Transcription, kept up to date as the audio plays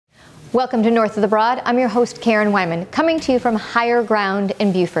Welcome to North of the Broad. I'm your host, Karen Wyman, coming to you from Higher Ground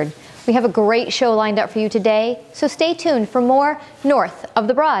in Buford. We have a great show lined up for you today, so stay tuned for more North of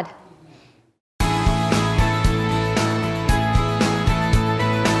the Broad.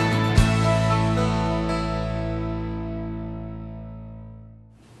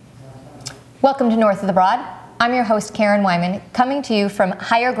 Welcome to North of the Broad. I'm your host, Karen Wyman, coming to you from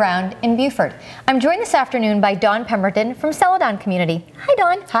Higher Ground in Buford. I'm joined this afternoon by Pemberton from Celadon community. Hi,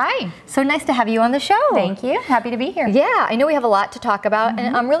 Dawn. Hi. So nice to have you on the show. Thank you. Happy to be here. Yeah, I know we have a lot to talk about,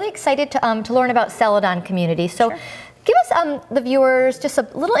 and I'm really excited to learn about Celadon community. So. Sure. Give us, the viewers, just a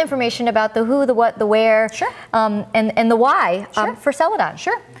little information about the who, the what, the where, sure. And the why sure. For Celadon.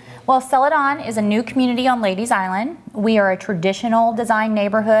 Sure. Well, Celadon is a new community on Ladies Island. We are a traditional design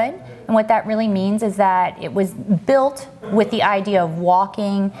neighborhood, and what that really means is that it was built with the idea of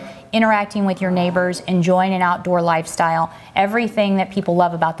walking, interacting with your neighbors, enjoying an outdoor lifestyle, everything that people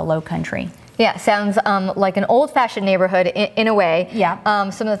love about the Low Country. Yeah, sounds like an old-fashioned neighborhood in a way. Yeah.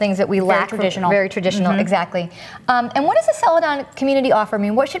 Some of the things that we lack. Very traditional, exactly. And what does the Celadon community offer? I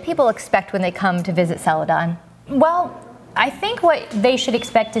mean, what should people expect when they come to visit Celadon? Well, I think what they should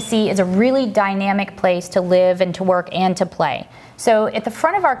expect to see is a really dynamic place to live and to work and to play. So at the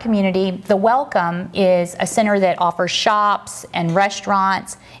front of our community, the Welcome is a center that offers shops and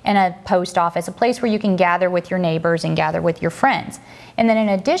restaurants and a post office, a place where you can gather with your neighbors and gather with your friends. And then in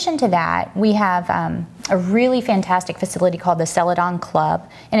addition to that, we have a really fantastic facility called the Celadon Club,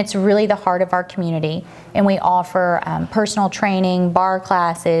 and it's really the heart of our community. And we offer personal training, bar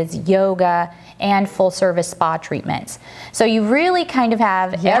classes, yoga, and full-service spa treatments. So you really kind of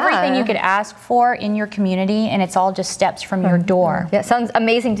have everything you could ask for in your community, and it's all just steps from your door. Yeah, sounds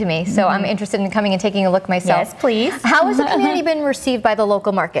amazing to me. So I'm interested in coming and taking a look myself. Yes, please. How has the community been received by the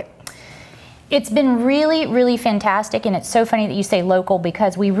local market? It's been really, really fantastic, and it's so funny that you say local,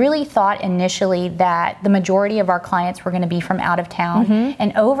 because we really thought initially that the majority of our clients were going to be from out of town,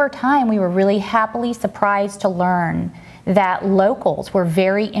 and over time we were really happily surprised to learn that locals were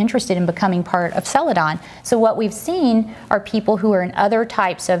very interested in becoming part of Celadon. So what we've seen are people who are in other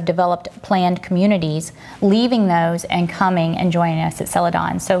types of developed planned communities leaving those and coming and joining us at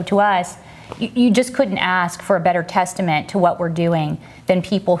Celadon. So to us, you just couldn't ask for a better testament to what we're doing than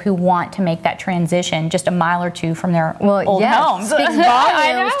people who want to make that transition just a mile or two from their old homes. Speaks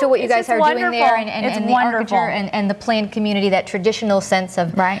volumes to what you guys are doing there, and the wonderful. architecture and the planned community, that traditional sense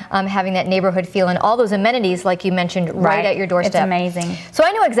of having that neighborhood feel and all those amenities, like you mentioned, right at your doorstep. It's amazing. So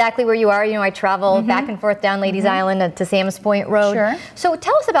I know exactly where you are. You know, I travel back and forth down Ladies Island to Sam's Point Road. Sure. So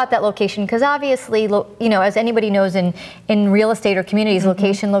tell us about that location, because obviously, you know, as anybody knows in real estate or communities,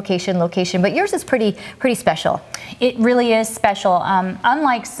 location, location, location. But yours is pretty special. It really is special.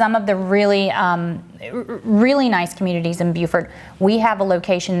 Unlike some of the really really nice communities in Buford, we have a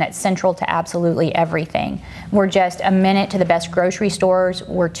location that's central to absolutely everything. We're just a minute to the best grocery stores.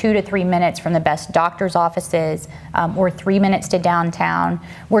 We're 2 to 3 minutes from the best doctor's offices. We're 3 minutes to downtown.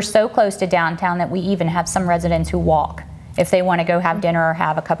 We're so close to downtown that we even have some residents who walk. If they want to go have dinner or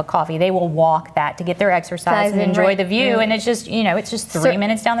have a cup of coffee, they will walk that to get their exercise and enjoy the view. And it's just, you know, it's just 3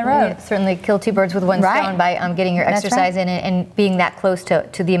 minutes down the road. Certainly kill two birds with one stone by getting your exercise in and being that close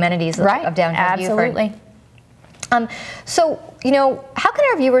to the amenities of downtown Buford. Absolutely. So, you know, how can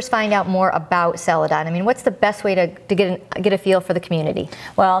our viewers find out more about Celadon? I mean, what's the best way to get a feel for the community?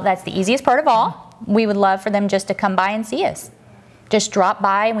 Well, that's the easiest part of all. We would love for them just to come by and see us. Just drop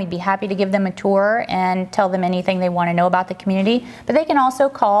by and we'd be happy to give them a tour and tell them anything they want to know about the community. But they can also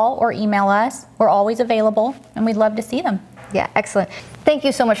call or email us. We're always available, and we'd love to see them. Yeah, excellent. Thank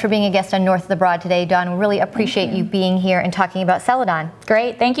you so much for being a guest on North of the Broad today, Dawn. We really appreciate you being here and talking about Celadon.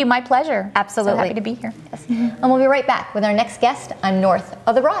 Great. Thank you. My pleasure. Absolutely. So happy to be here. Yes. And we'll be right back with our next guest on North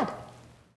of the Broad.